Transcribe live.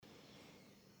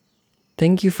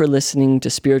Thank you for listening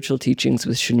to Spiritual Teachings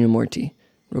with Shunyamurti,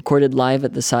 recorded live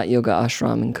at the Sat Yoga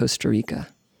Ashram in Costa Rica.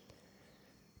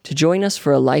 To join us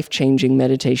for a life-changing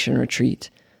meditation retreat,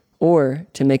 or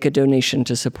to make a donation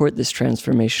to support this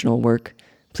transformational work,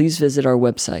 please visit our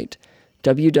website,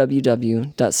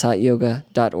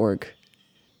 www.satyoga.org.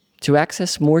 To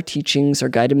access more teachings or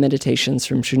guided meditations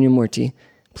from Shunyamurti,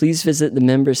 please visit the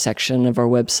members section of our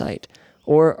website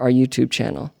or our YouTube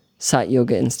channel, Sat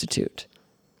Yoga Institute.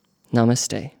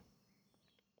 Namaste.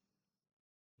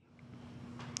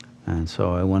 And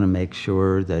so I want to make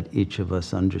sure that each of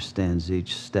us understands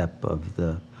each step of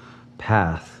the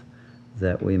path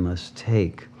that we must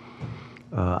take.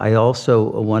 I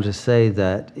also want to say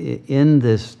that in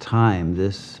this time,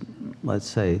 this, let's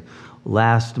say,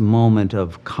 last moment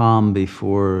of calm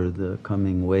before the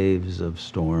coming waves of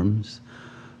storms,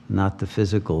 not the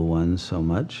physical ones so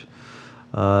much,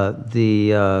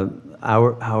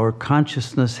 our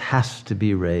consciousness has to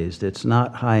be raised. It's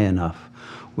not high enough.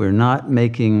 We're not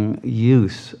making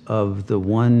use of the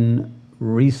one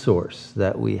resource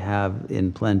that we have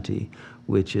in plenty,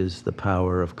 which is the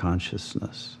power of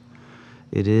consciousness.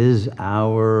 It is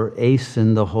our ace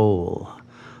in the hole.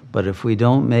 But if we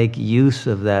don't make use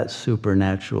of that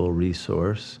supernatural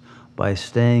resource by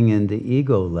staying in the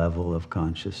ego level of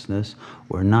consciousness,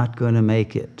 we're not going to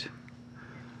make it.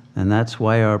 And that's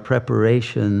why our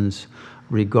preparations,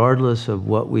 regardless of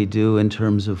what we do in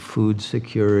terms of food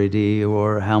security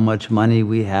or how much money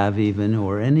we have even,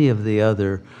 or any of the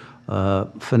other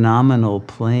phenomenal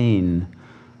plane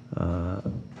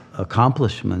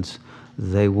accomplishments,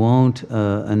 they won't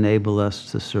enable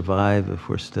us to survive if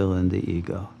we're still in the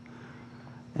ego.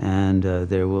 And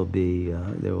there will be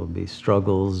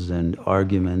struggles and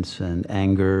arguments and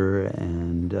anger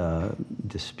and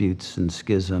disputes and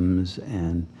schisms,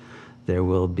 and there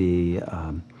will be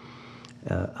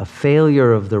a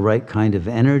failure of the right kind of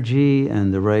energy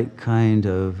and the right kind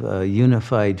of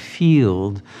unified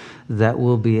field that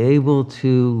will be able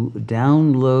to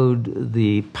download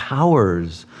the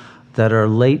powers that are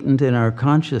latent in our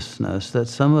consciousness that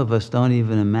some of us don't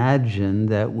even imagine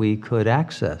that we could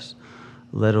access,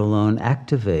 let alone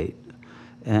activate.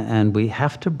 And we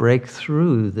have to break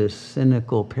through this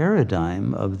cynical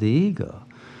paradigm of the ego,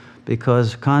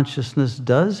 because consciousness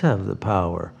does have the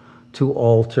power to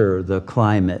alter the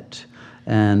climate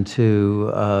and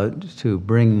to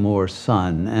bring more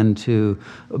sun and to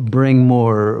bring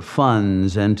more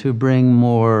funds and to bring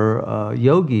more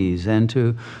yogis and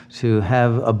to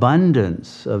have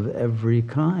abundance of every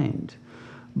kind.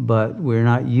 But we're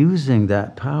not using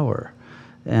that power.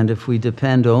 And if we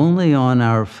depend only on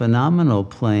our phenomenal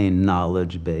plane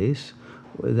knowledge base,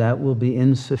 that will be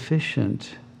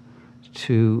insufficient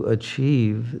to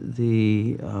achieve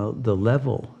the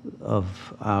level of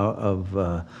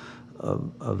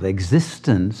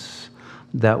existence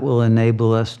that will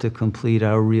enable us to complete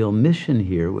our real mission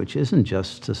here, which isn't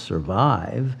just to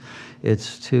survive,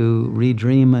 it's to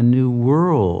redream a new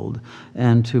world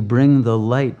and to bring the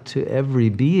light to every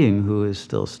being who is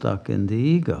still stuck in the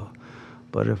ego.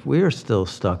 But if we're still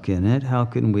stuck in it, how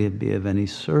can we be of any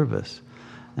service?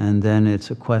 And then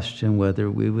it's a question whether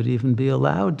we would even be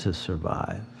allowed to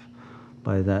survive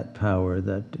by that power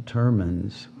that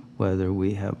determines whether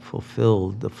we have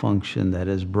fulfilled the function that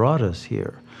has brought us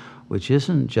here, which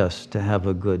isn't just to have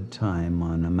a good time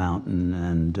on a mountain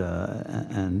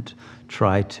and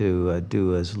try to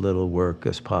do as little work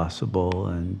as possible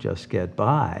and just get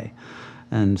by.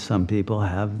 And some people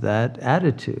have that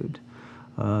attitude.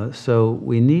 So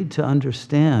we need to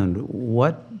understand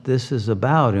what this is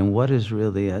about and what is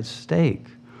really at stake.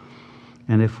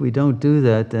 And if we don't do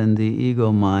that, then the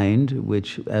ego mind,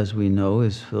 which, as we know,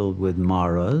 is filled with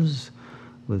maras,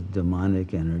 with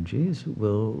demonic energies,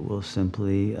 will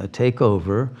simply take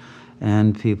over,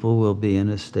 and people will be in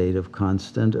a state of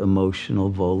constant emotional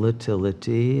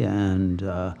volatility and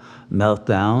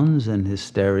meltdowns and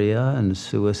hysteria and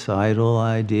suicidal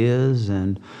ideas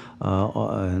and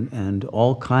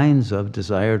all kinds of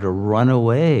desire to run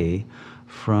away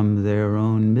from their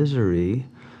own misery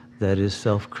that is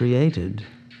self-created.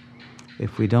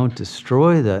 If we don't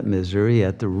destroy that misery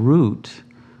at the root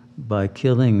by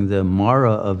killing the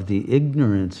mara of the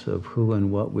ignorance of who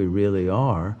and what we really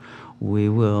are, we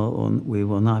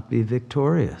will not be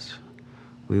victorious.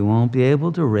 We won't be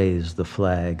able to raise the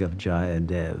flag of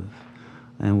Jayadev,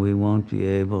 and we won't be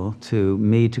able to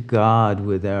meet God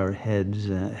with our heads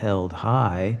held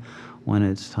high when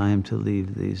it's time to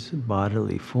leave these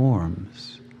bodily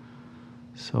forms.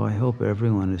 So I hope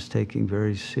everyone is taking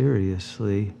very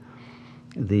seriously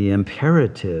the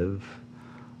imperative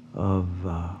of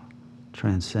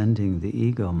transcending the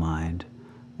ego mind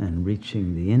and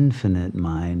reaching the infinite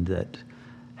mind that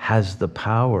has the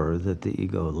power that the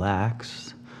ego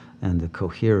lacks, and the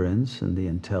coherence and the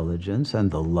intelligence and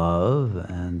the love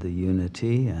and the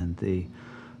unity and the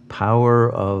power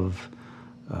of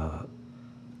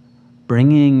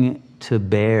bringing to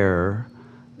bear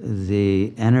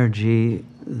the energy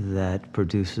that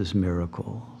produces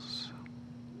miracles.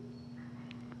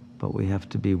 But we have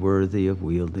to be worthy of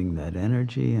wielding that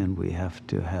energy, and we have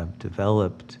to have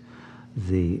developed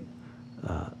the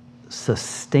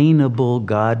sustainable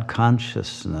God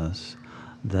consciousness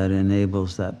that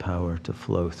enables that power to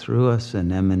flow through us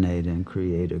and emanate and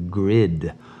create a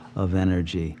grid of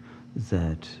energy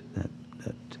that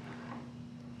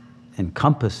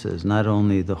encompasses not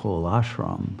only the whole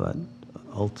ashram, but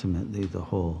ultimately the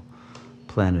whole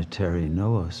planetary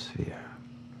noosphere.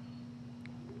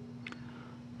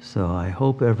 So I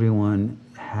hope everyone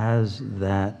has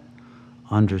that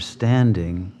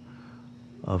understanding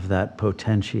of that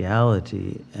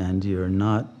potentiality, and you're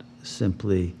not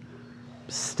simply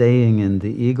staying in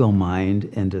the ego mind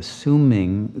and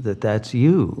assuming that that's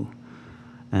you.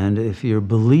 And if you're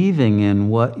believing in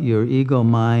what your ego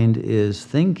mind is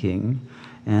thinking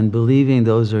and believing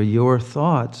those are your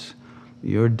thoughts,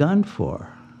 you're done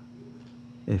for.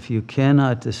 If you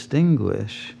cannot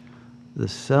distinguish the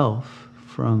self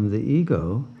from the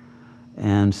ego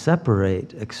and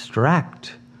separate,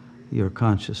 extract your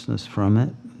consciousness from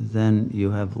it, then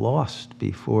you have lost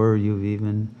before you've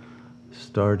even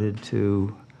started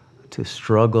to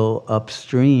struggle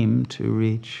upstream to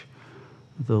reach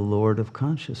the Lord of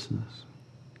consciousness.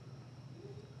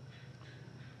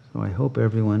 So I hope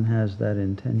everyone has that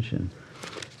intention.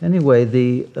 Anyway,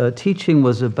 the teaching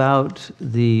was about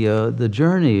the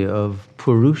journey of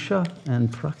Purusha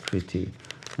and Prakriti,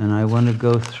 and I want to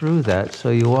go through that so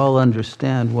you all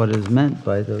understand what is meant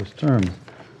by those terms.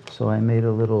 So I made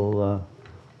a little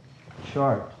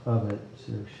chart of it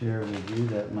to share with you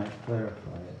that might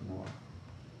clarify it more.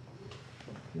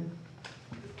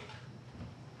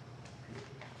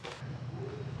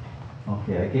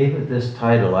 Okay, I gave it this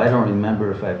title. I don't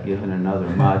remember if I've given another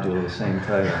module the same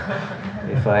title.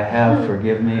 If I have,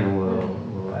 forgive me, and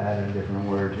we'll add a different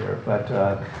word here. But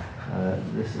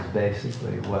this is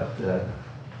basically what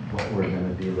we're going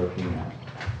to be looking at.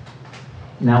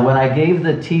 Now, when I gave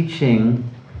the teaching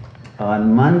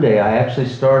on Monday, I actually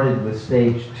started with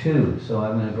stage 2. So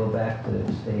I'm going to go back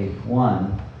to stage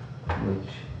 1, which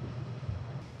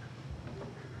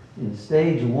in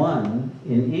stage 1,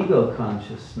 in ego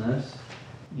consciousness,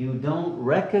 you don't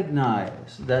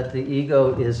recognize that the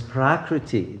ego is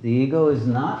Prakriti. The ego is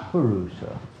not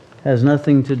Purusha. Has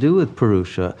nothing to do with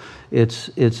Purusha. It's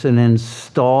an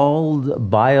installed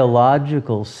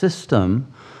biological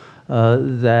system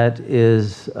that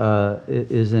is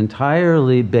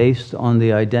entirely based on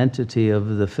the identity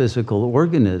of the physical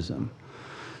organism.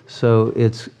 So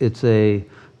it's a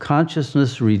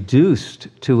consciousness reduced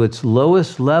to its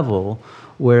lowest level,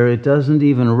 where it doesn't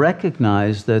even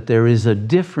recognize that there is a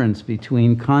difference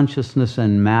between consciousness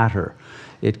and matter.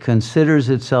 It considers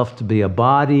itself to be a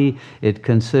body. It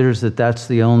considers that that's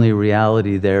the only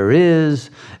reality there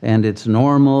is, and it's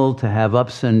normal to have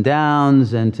ups and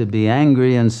downs and to be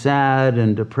angry and sad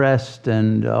and depressed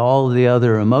and all the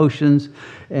other emotions.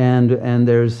 And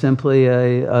there's simply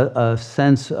a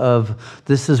sense of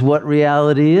this is what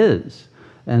reality is.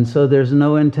 And so there's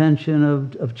no intention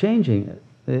of changing it.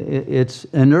 It's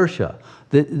inertia.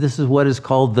 This is what is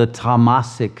called the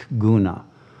tamasic guna.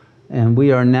 And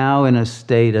we are now in a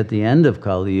state at the end of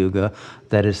Kali Yuga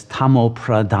that is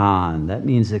tamopradhan. That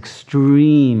means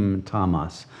extreme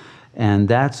tamas. And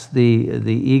that's the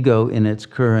ego in its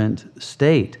current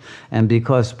state. And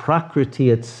because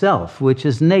Prakriti itself, which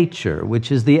is nature,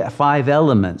 which is the 5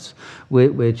 elements,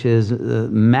 which is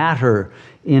matter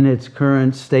in its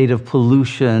current state of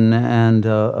pollution and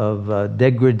of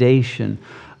degradation,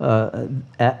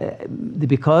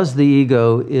 because the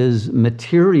ego is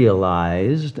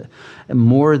materialized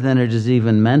more than it is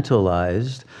even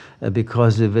mentalized,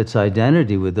 because of its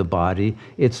identity with the body,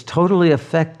 it's totally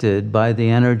affected by the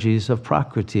energies of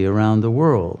Prakriti around the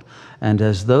world. And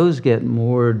as those get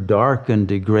more dark and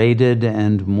degraded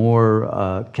and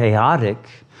more chaotic,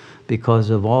 because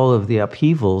of all of the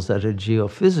upheavals at a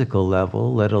geophysical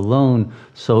level, let alone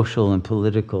social and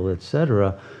political,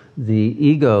 etc., the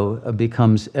ego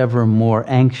becomes ever more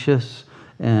anxious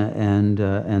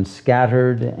and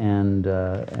scattered and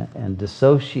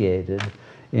dissociated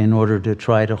in order to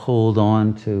try to hold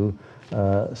on to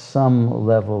some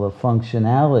level of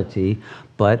functionality,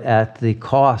 but at the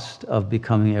cost of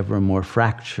becoming ever more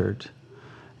fractured.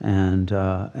 And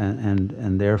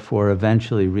therefore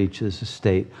eventually reaches a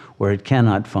state where it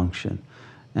cannot function.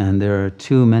 And there are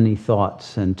too many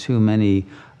thoughts and too many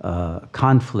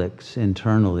conflicts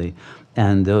internally.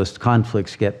 And those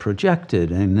conflicts get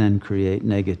projected and then create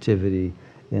negativity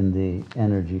in the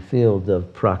energy field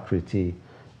of Prakriti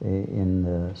in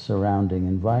the surrounding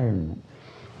environment.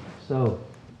 So,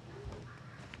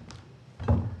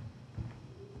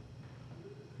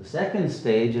 the second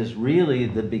stage is really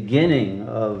the beginning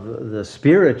of the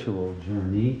spiritual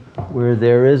journey, where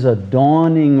there is a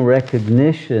dawning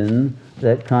recognition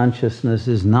that consciousness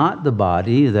is not the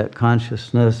body, that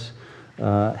consciousness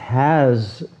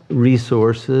has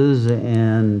resources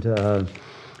and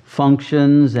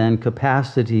functions and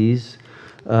capacities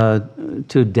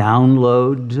to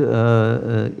download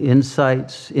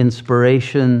insights,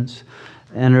 inspirations,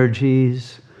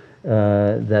 energies,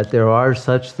 that there are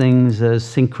such things as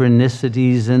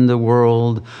synchronicities in the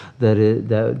world,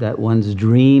 that one's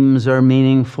dreams are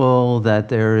meaningful, that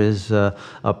there is a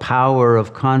power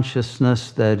of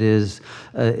consciousness that is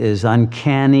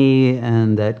uncanny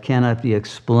and that cannot be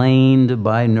explained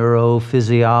by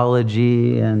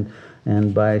neurophysiology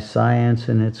and by science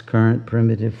in its current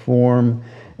primitive form.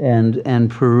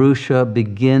 And Purusha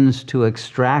begins to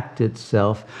extract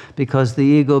itself because the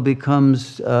ego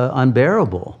becomes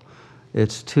unbearable.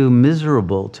 It's too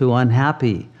miserable, too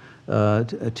unhappy,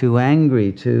 too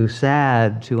angry, too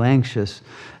sad, too anxious.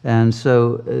 And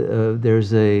so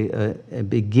there's a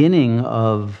beginning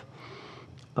of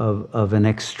an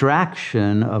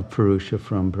extraction of Purusha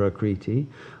from Prakriti,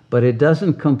 but it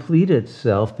doesn't complete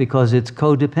itself because it's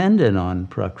codependent on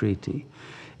Prakriti.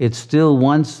 It still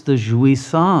wants the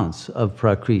jouissance of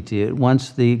Prakriti. It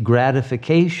wants the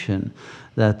gratification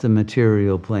that the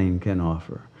material plane can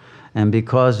offer. And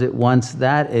because it wants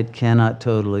that, it cannot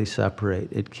totally separate.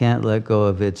 It can't let go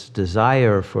of its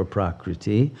desire for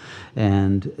Prakriti,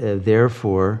 and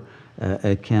therefore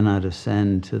it cannot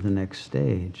ascend to the next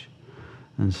stage.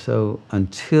 And so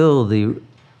until the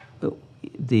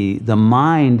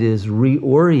mind is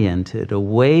reoriented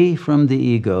away from the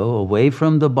ego, away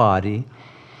from the body,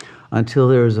 until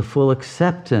there is a full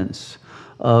acceptance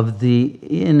of the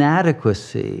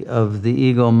inadequacy of the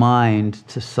ego mind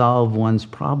to solve one's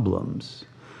problems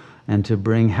and to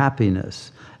bring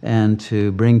happiness and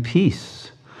to bring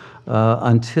peace,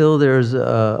 until there's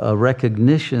a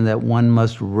recognition that one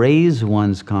must raise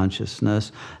one's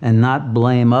consciousness and not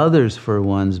blame others for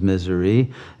one's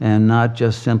misery and not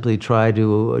just simply try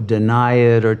to deny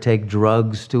it or take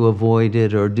drugs to avoid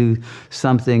it or do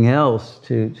something else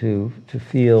to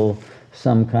feel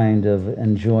some kind of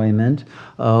enjoyment.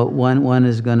 One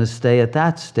is going to stay at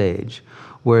that stage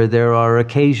where there are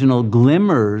occasional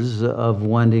glimmers of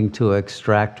wanting to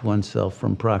extract oneself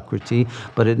from Prakriti,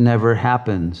 but it never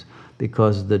happens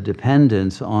because the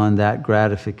dependence on that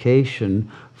gratification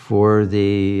for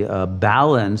the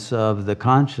balance of the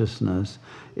consciousness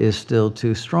is still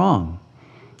too strong.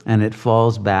 And it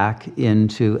falls back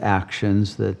into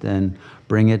actions that then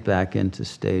bring it back into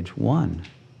stage one.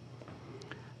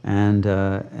 And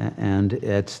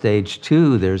at stage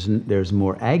two, there's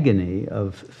more agony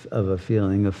of a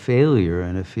feeling of failure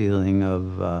and a feeling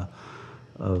of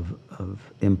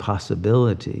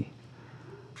impossibility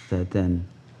that then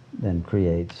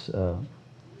creates a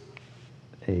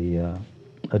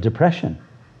depression.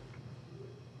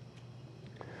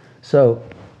 So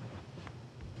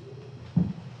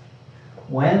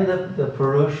when the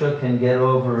Purusha can get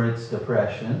over its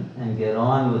depression and get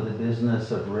on with the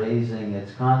business of raising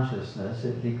its consciousness,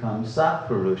 it becomes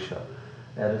Satpurusha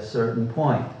at a certain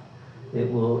point. It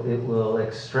will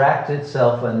extract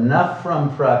itself enough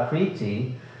from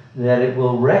Prakriti that it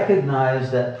will recognize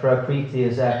that Prakriti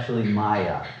is actually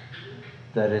Maya,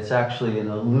 that it's actually an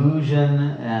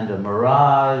illusion and a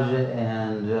mirage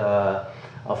and a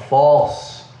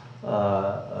false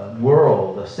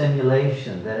world, a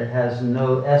simulation, that it has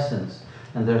no essence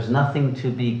and there's nothing to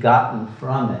be gotten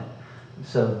from it.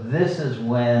 So this is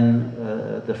when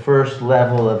the first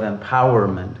level of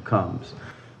empowerment comes,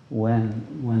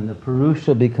 when the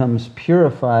Purusha becomes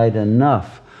purified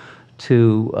enough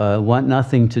to want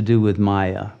nothing to do with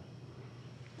Maya,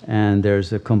 and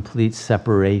there's a complete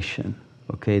separation.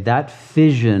 Okay, that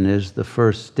fission is the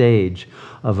first stage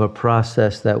of a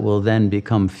process that will then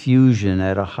become fusion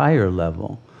at a higher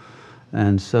level.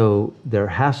 And so there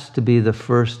has to be the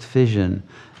first fission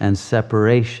and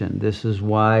separation. This is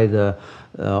why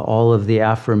all of the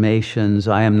affirmations,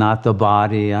 I am not the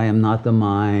body, I am not the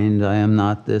mind, I am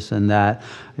not this and that,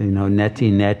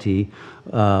 neti.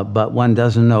 But one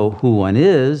doesn't know who one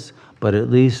is, but at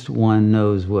least one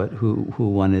knows who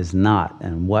one is not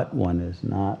and what one is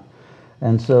not.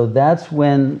 And so that's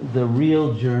when the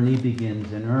real journey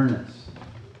begins in earnest.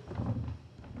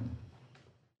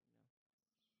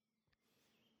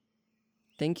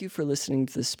 Thank you for listening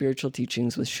to the Spiritual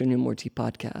Teachings with Shunyamurti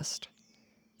podcast.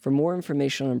 For more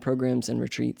information on programs and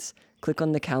retreats, click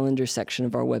on the calendar section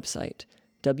of our website,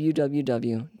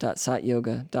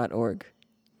 www.satyoga.org.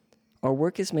 Our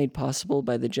work is made possible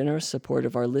by the generous support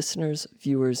of our listeners,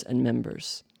 viewers, and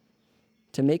members.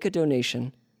 To make a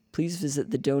donation, please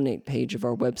visit the donate page of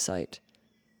our website.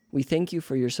 We thank you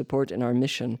for your support in our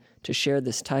mission to share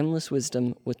this timeless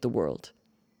wisdom with the world.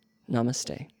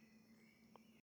 Namaste.